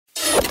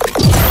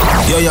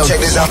Yo, check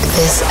this out.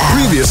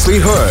 Previously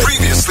heard.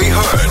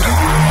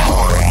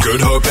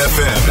 Good Hope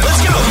FM.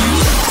 Let's go.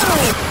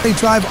 They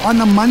drive on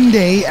a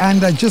Monday,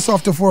 and just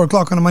after 4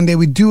 o'clock on a Monday,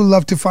 we do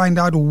love to find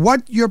out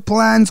what your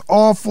plans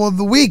are for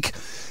the week.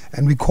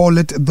 And we call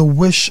it the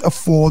wish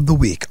for the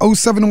week.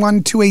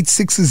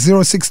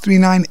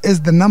 071-286-0639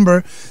 is the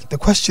number. The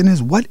question is,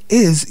 what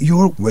is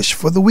your wish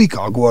for the week?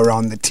 I'll go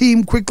around the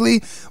team quickly.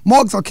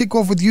 Morgs, I'll kick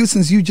off with you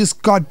since you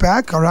just got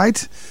back, all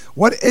right?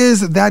 What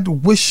is that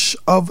wish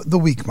of the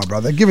week, my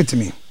brother? Give it to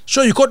me.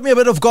 Sure, you caught me a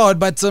bit off guard,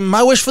 but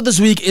my wish for this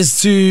week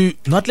is to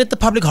not let the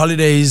public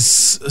holidays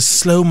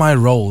slow my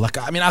roll. I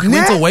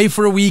went away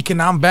for a week and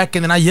now I'm back,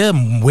 and then I hear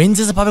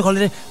Wednesday's a public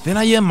holiday, then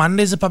I hear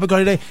Monday's a public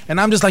holiday, and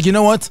I'm just like, you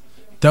know what?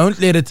 Don't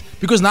let it,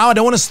 because now I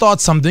don't want to start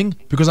something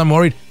because I'm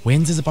worried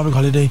Wednesday's a public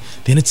holiday,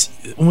 then it's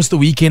almost the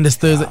weekend, it's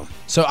Thursday. Wow.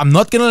 So I'm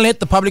not going to let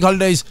the public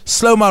holidays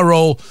slow my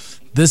roll.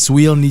 This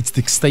wheel needs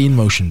to stay in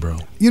motion, bro.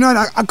 You know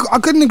what? I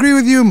couldn't agree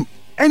with you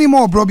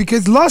anymore, bro,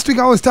 because last week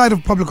I was tired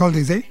of public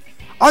holidays, eh?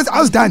 I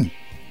was done.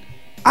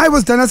 I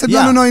said,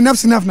 no,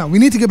 enough's enough now. We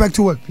need to get back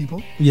to work,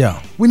 people.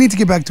 Yeah. We need to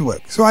get back to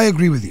work. So I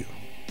agree with you.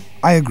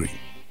 I agree.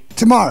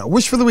 Tamara,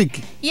 wish for the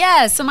week.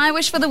 Yeah, so my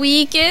wish for the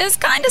week is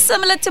kind of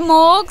similar to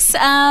Morg's.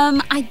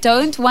 I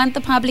don't want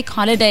the public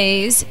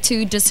holidays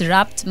to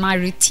disrupt my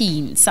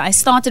routine. So I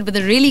started with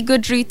a really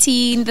good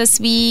routine this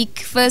week,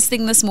 first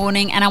thing this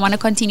morning, and I want to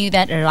continue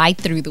that right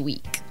through the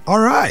week. All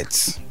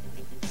right.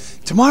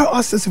 Tamara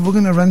asked us if we're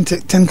going to run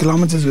 10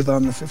 kilometers with her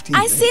on the 15th.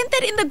 I sent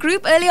that in the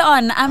group earlier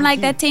on. I'm like,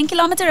 that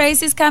 10-kilometer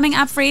race is coming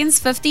up, friends,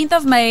 15th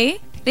of May.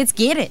 Let's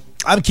get it.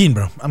 I'm keen,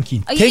 bro. I'm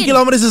keen. 10 in?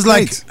 kilometers is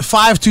like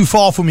 5 too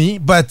far for me,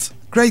 but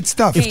great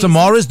stuff. If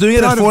Tamara's doing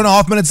it at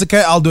 4.5 minutes,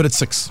 okay, I'll do it at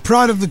 6.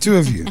 Proud of the two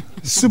of you.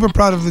 Super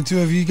proud of the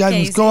two of you. You guys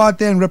must go out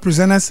there and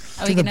represent us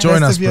to the join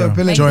best us, of your bro.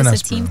 ability. Join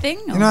us, a team bro.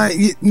 thing? You know,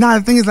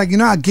 the thing is, like,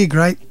 I gig,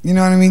 right? You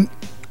know what I mean?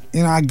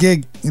 I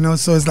gig,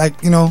 so it's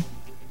like, I don't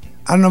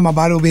know if my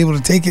body will be able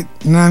to take it.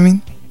 You know what I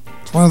mean?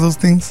 It's one of those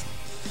things.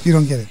 You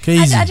don't get it.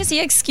 I just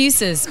hear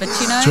excuses, but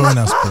Join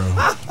us,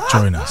 bro.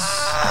 Join us.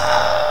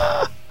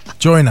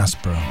 Join us,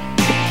 bro.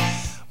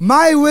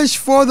 My wish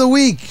for the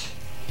week.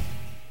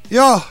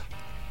 I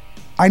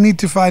need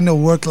to find a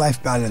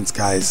work-life balance,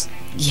 guys.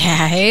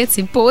 Yeah, it's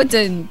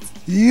important.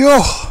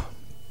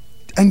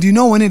 And do you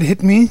know when it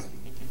hit me?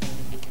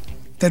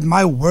 That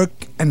my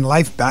work and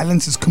life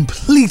balance is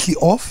completely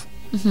off.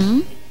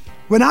 Mm-hmm.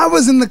 When I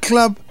was in the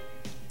club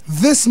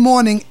this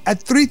morning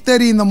at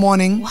 3:30 in the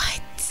morning,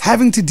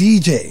 having to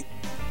DJ,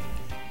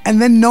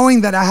 and then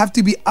knowing that I have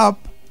to be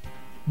up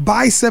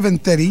by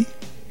 7:30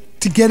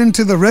 to get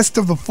into the rest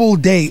of the full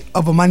day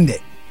of a Monday.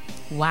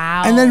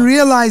 Wow. And then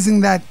realizing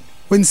that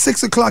when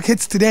 6 o'clock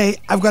hits today,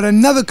 I've got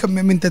another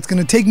commitment that's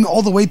going to take me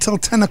all the way till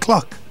 10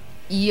 o'clock.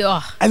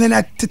 Yeah. And then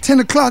at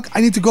 10 o'clock,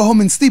 I need to go home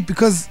and sleep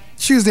because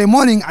Tuesday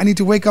morning, I need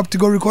to wake up to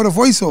go record a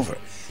voiceover.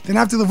 Then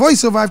after the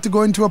voiceover, I have to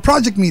go into a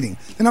project meeting.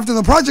 Then after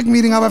the project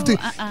meeting, I have to,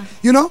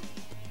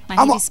 My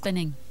head is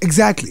spinning.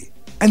 Exactly.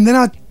 And then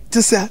I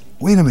just said,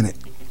 wait a minute.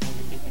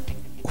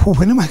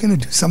 When am I going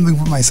to do something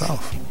for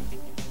myself?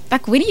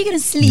 Like, when are you going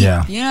to sleep?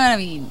 Yeah. You know what I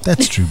mean?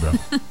 That's true, bro.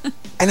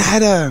 And I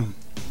had a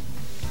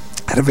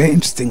very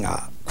interesting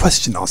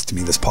question asked to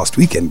me this past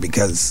weekend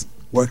because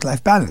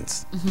work-life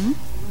balance. Mm-hmm.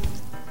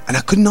 And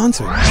I couldn't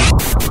answer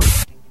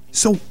it.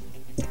 So,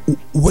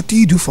 what do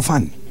you do for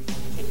fun?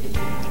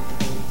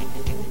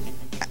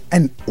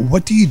 And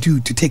what do you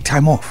do to take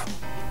time off?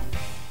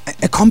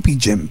 It can't be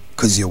gym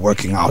because you're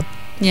working out.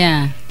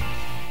 Yeah.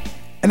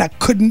 And I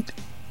couldn't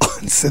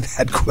answer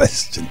that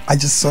question. I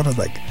just sort of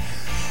I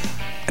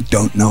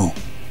don't know.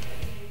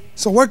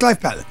 So work-life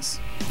balance.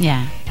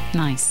 Yeah,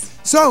 nice.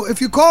 So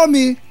if you call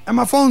me and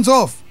my phone's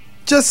off,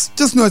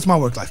 just know it's my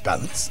work-life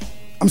balance.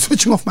 I'm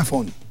switching off my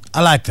phone.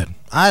 I like that.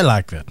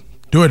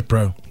 Do it,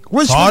 bro.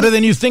 It's harder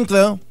than you think,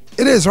 though.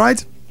 It is,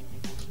 right?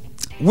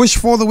 Wish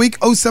for the week,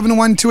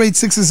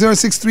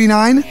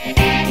 071-286-0639.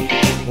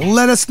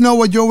 Let us know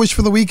what your wish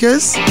for the week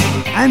is.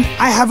 And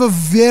I have a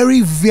very,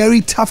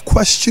 very tough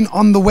question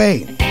on the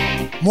way.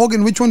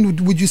 Morgan, which one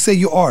would you say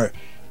you are?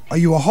 Are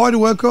you a hard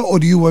worker or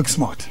do you work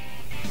smart?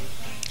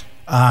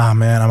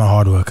 Man, I'm a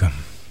hard worker.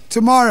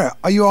 Tamara,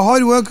 are you a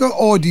hard worker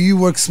or do you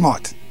work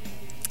smart?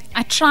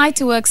 I try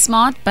to work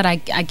smart, but I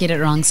get it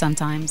wrong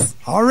sometimes.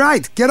 All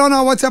right. Get on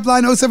our WhatsApp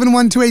line,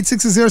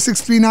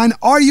 071-286-0639.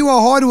 Are you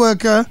a hard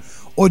worker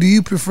or do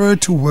you prefer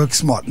to work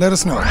smart? Let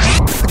us know.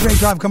 The Great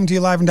Drive coming to you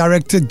live and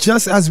direct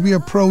just as we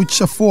approach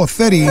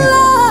 4:30.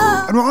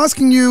 And we're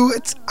asking you,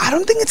 I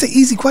don't think it's an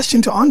easy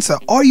question to answer.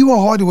 Are you a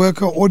hard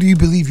worker or do you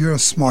believe you're a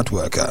smart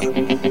worker?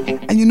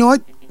 And you know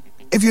what?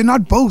 If you're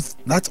not both,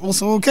 that's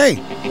also okay.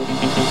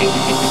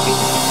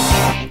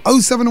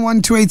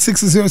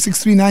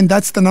 071-286-0639,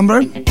 that's the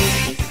number.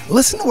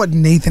 Listen to what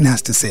Nathan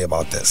has to say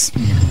about this.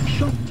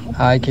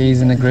 Hi,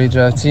 Keys and the Great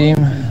Drive team.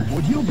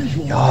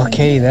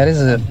 Okay, that is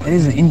an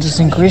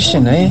interesting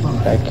question, eh?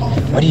 Like,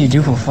 what do you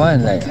do for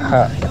fun? Like,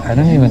 I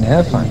don't even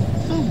have fun.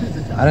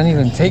 I don't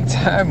even take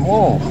time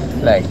off.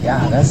 Like,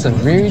 yeah, that's a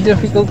very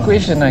difficult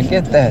question. I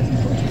get that.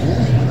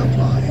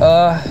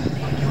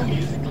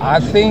 I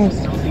think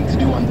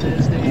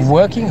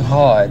working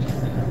hard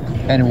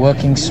and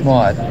working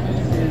smart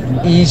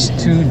is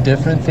two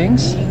different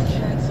things,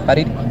 but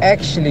it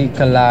actually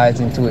collides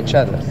into each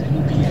other.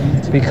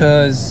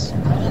 Because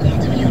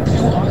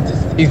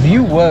if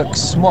you work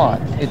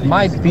smart, it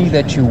might be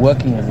that you're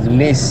working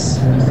less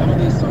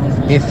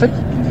effort,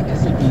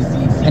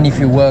 and if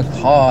you work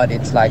hard,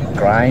 it's like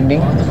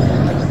grinding,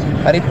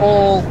 but it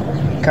all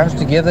comes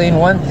together in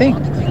one thing.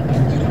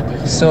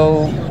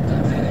 So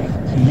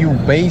you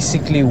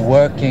basically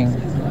working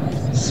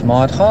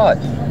smart hard.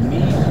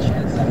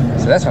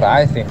 So that's what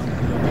I think.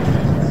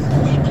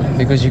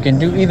 Because you can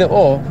do either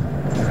or.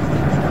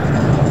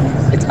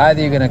 It's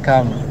either you're gonna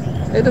come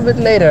a little bit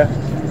later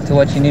to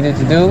what you needed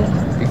to do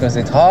because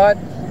it's hard,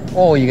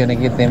 or you're gonna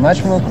get there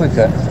much more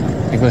quicker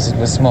because it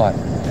was smart.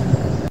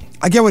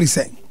 I get what he's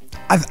saying.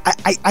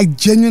 I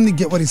genuinely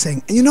get what he's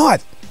saying. And you know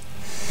what?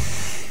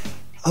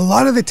 A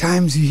lot of the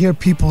times you hear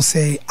people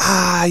say,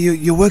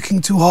 you're working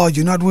too hard,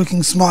 you're not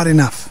working smart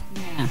enough.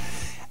 Yeah.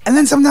 And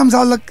then sometimes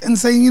I'll look and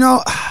say,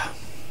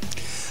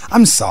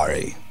 I'm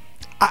sorry.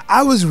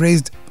 I was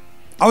raised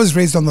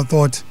on the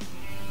thought,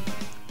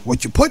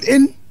 what you put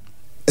in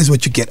is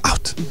what you get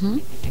out. Mm-hmm.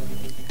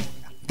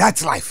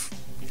 That's life.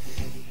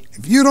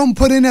 If you don't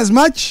put in as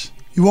much,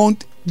 you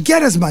won't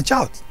get as much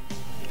out.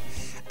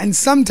 And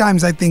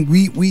sometimes I think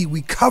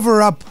we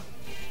cover up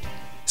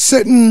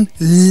certain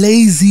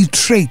lazy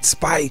traits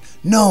by,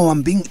 no,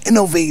 I'm being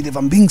innovative,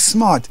 I'm being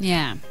smart.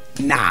 Yeah.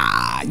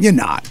 Nah, you're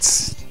not.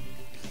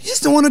 You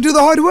just don't want to do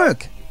the hard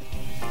work.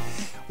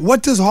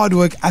 What does hard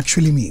work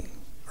actually mean?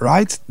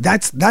 Right?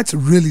 That's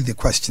really the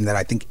question that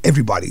I think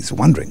everybody's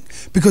wondering.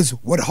 Because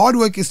what hard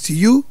work is to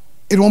you,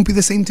 it won't be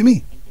the same to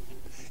me.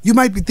 You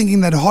might be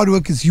thinking that hard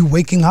work is you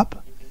waking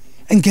up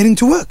and getting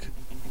to work.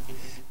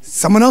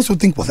 Someone else will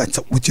think, well, that's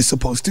what you're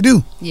supposed to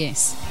do.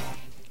 Yes.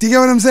 Do you get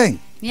what I'm saying?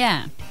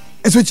 Yeah.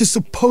 It's what you're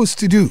supposed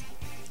to do.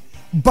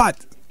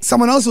 But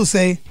someone else will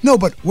say, no,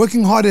 but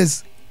working hard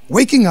is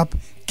waking up,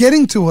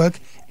 getting to work,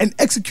 and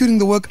executing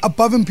the work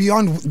above and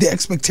beyond the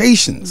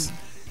expectations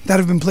that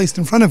have been placed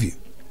in front of you.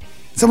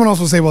 Someone else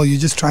will say, well, you're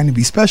just trying to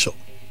be special.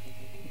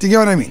 Do you get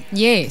what I mean?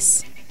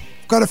 Yes.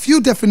 Got a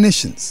few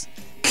definitions,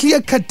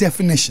 clear-cut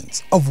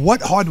definitions of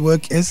what hard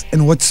work is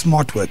and what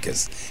smart work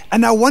is.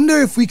 And I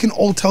wonder if we can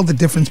all tell the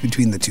difference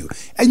between the two.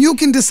 And you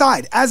can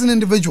decide as an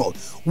individual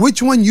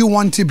which one you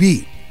want to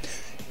be.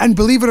 And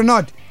believe it or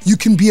not, you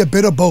can be a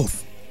bit of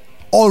both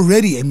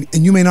already, and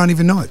you may not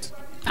even know it.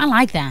 I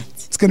like that.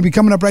 It's going to be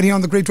coming up right here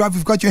on The Great Drive.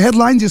 We've got your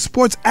headlines, your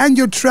sports, and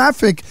your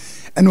traffic.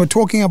 And we're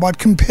talking about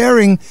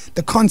comparing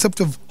the concept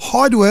of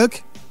hard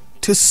work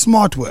to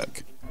smart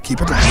work.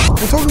 Keep it live.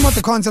 We're talking about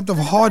the concept of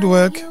hard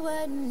work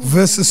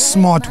versus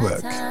smart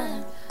work.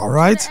 All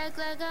right?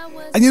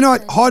 And you know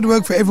what? Hard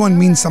work for everyone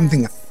means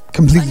something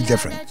completely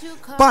different.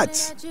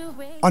 But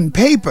on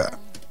paper,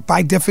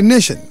 by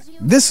definition,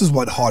 this is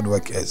what hard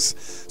work is.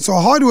 So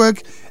hard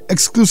work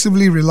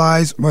exclusively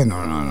relies... Well,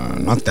 no,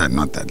 not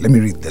that. Let me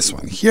read this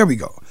one. Here we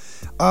go.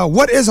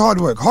 What is hard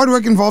work? Hard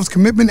work involves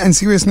commitment and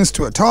seriousness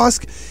to a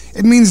task.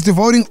 It means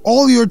devoting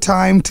all your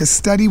time to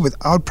study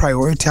without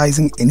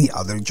prioritizing any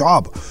other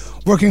job.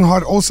 Working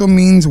hard also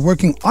means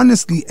working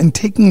honestly and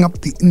taking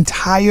up the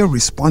entire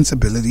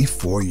responsibility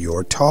for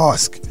your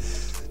task.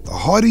 The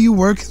harder you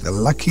work, the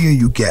luckier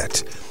you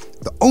get.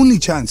 The only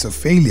chance of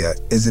failure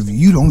is if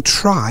you don't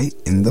try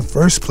in the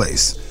first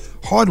place.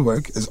 Hard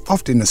work is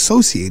often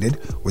associated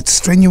with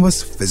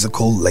strenuous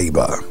physical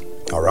labor.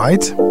 All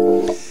right?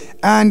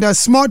 And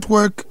smart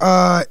work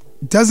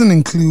doesn't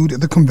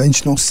include the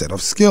conventional set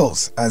of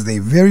skills, as they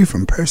vary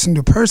from person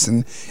to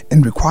person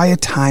and require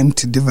time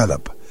to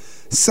develop.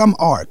 Some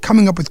are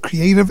coming up with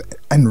creative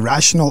and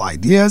rational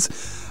ideas,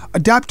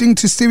 adapting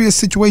to serious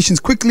situations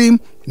quickly,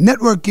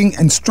 networking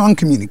and strong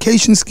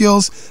communication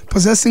skills,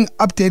 possessing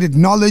updated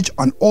knowledge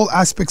on all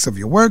aspects of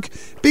your work,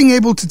 being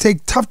able to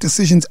take tough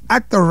decisions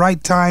at the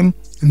right time,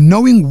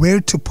 knowing where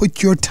to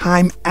put your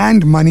time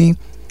and money,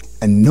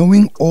 and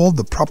knowing all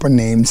the proper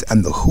names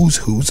and the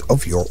who's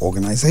of your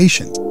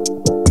organization.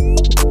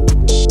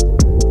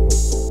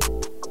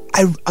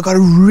 I got a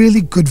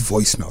really good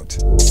voice note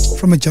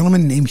from a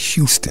gentleman named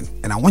Houston,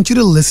 and I want you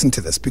to listen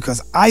to this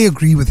because I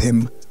agree with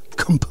him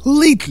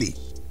completely.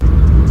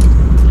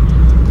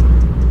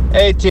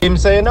 Hey Tim,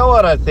 so you know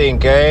what I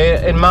think,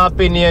 eh? In my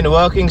opinion,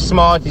 working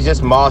smart is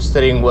just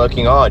mastering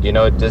working hard,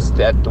 just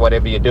at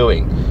whatever you're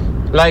doing.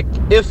 Like,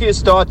 if you're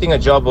starting a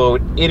job, or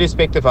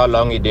irrespective of how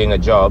long you're doing a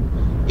job,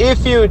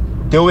 if you're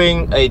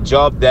doing a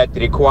job that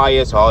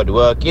requires hard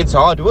work, it's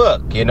hard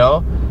work,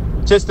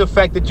 Just the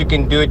fact that you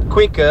can do it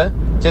quicker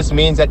just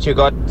means that you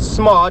got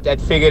smart at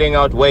figuring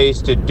out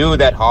ways to do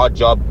that hard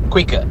job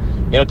quicker,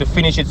 to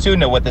finish it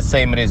sooner with the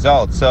same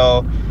result.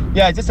 So,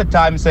 yeah, it's just a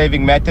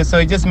time-saving matter. So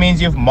it just means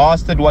you've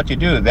mastered what you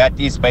do. That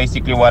is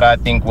basically what I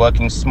think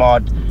working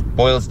smart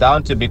boils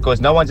down to,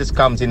 because no one just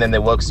comes in and they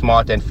work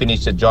smart and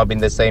finish the job in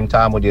the same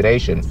time or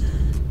duration.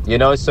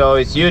 So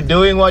it's you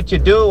doing what you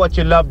do, what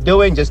you love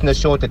doing, just in a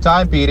shorter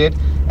time period,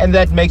 and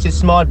that makes it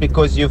smart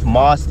because you've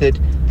mastered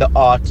the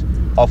art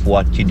of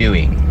what you're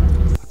doing.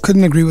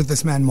 couldn't agree with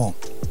this man more.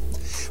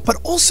 But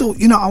also,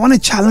 I want to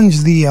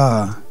challenge the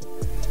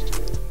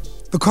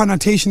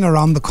connotation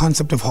around the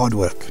concept of hard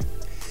work.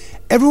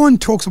 Everyone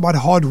talks about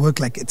hard work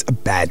like it's a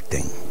bad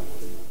thing.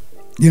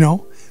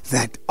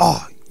 That,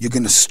 you're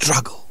going to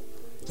struggle.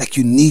 Like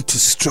you need to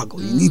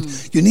struggle.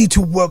 You need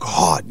to work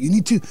hard. You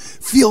need to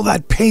feel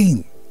that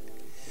pain.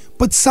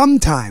 But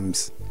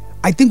sometimes,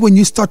 I think when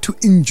you start to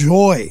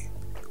enjoy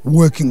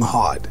working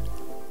hard,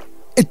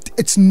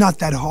 it's not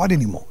that hard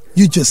anymore.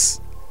 You're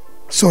just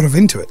sort of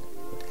into it.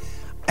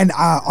 And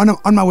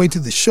on my way to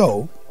the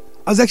show,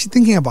 I was actually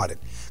thinking about it.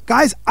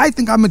 Guys, I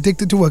think I'm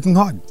addicted to working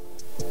hard.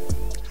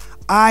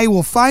 I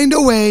will find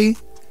a way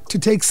to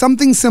take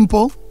something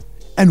simple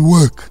and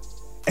work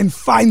and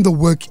find the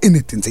work in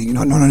it and say,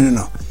 no.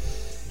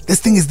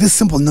 This thing is this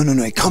simple. No,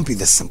 it can't be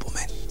this simple,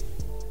 man.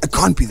 It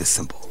can't be this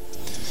simple.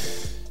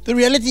 The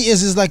reality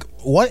is like,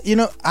 what,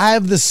 I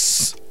don't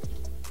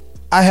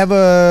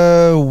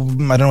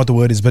know what the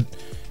word is, but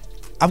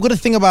I've got to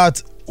think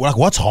about, like,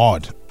 what's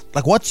hard?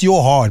 Like, what's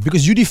your hard?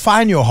 Because you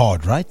define your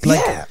hard, right? Like,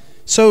 yeah.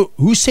 So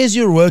who says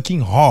you're working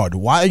hard?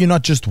 Why are you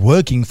not just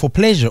working for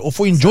pleasure or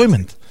for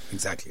enjoyment?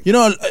 Exactly.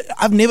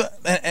 I've never,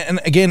 and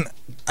again,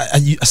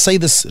 I say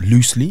this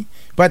loosely,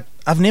 but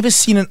I've never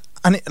seen an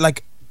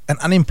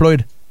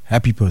unemployed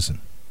happy person.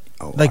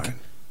 Oh, like, right.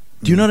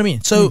 Do you know what I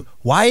mean? So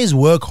why is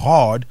work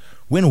hard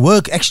when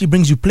work actually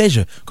brings you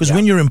pleasure? Because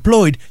when you're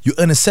employed, you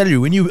earn a salary.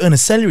 When you earn a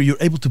salary, you're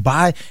able to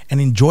buy and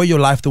enjoy your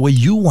life the way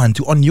you want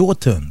to on your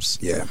terms.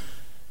 Yeah.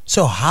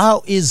 So why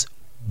is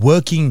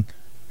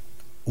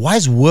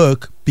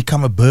work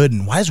become a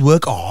burden? Why is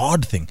work a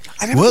hard thing?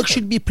 Work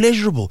should be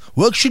pleasurable.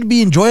 Work should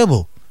be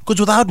enjoyable. Because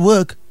without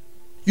work,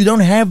 you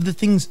don't have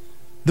the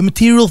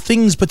material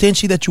things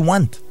potentially that you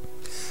want.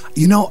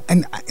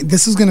 And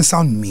this is going to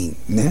sound mean,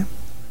 né?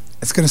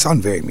 It's going to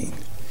sound very mean.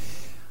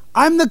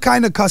 I'm the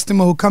kind of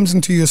customer who comes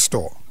into your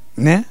store,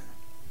 né?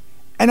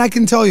 And I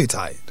can tell you're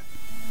tired.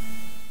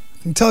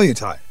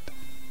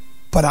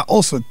 But I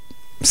also am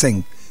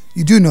saying,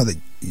 you do know that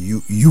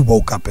you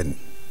woke up and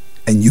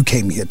you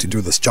came here to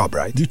do this job,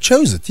 right? You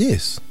chose it,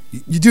 yes.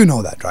 You do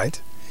know that,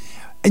 right?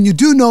 And you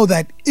do know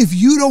that if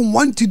you don't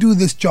want to do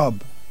this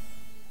job,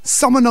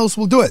 someone else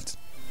will do it.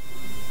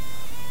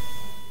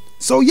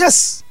 So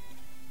yes,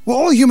 we're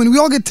all human. We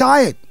all get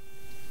tired.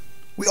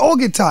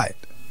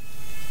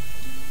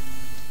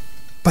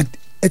 But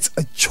it's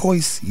a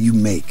choice you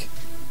make.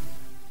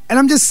 And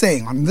I'm just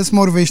saying, on this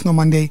Motivational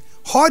Monday,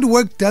 hard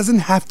work doesn't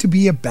have to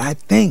be a bad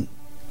thing.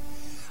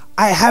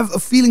 I have a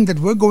feeling that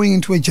we're going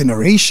into a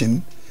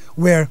generation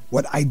where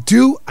what I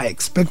do, I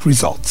expect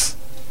results.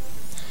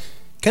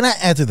 Can I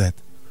add to that?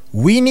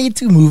 We need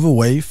to move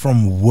away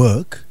from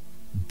work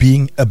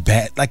being a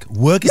bad, like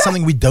work is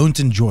something we don't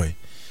enjoy.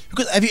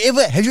 Because have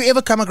you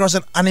ever come across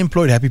an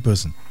unemployed happy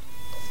person?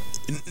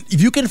 If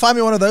you can find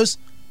me one of those,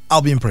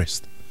 I'll be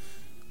impressed.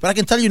 But I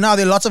can tell you now,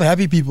 there are lots of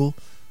happy people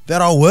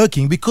that are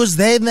working because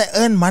they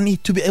earn money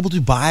to be able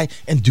to buy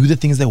and do the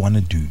things they want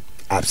to do.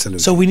 Absolutely.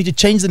 So we need to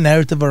change the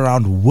narrative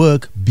around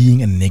work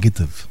being a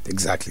negative.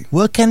 Exactly.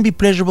 Work can be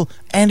pleasurable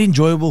and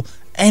enjoyable,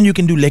 and you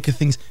can do lekker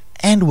things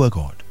and work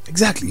hard.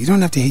 Exactly. You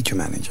don't have to hate your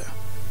manager.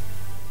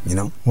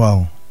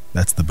 Well,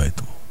 that's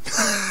debatable.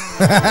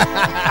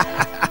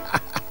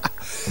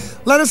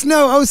 Let us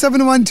know,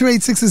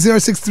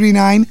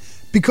 071-286-0639,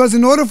 because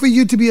in order for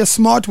you to be a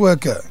smart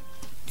worker,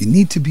 you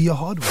need to be a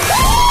hard worker.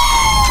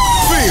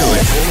 Feel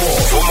it.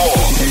 For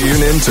more,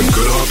 tune in to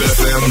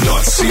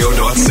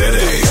goodhopefm.co.za.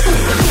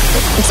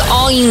 It's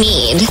all you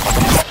need.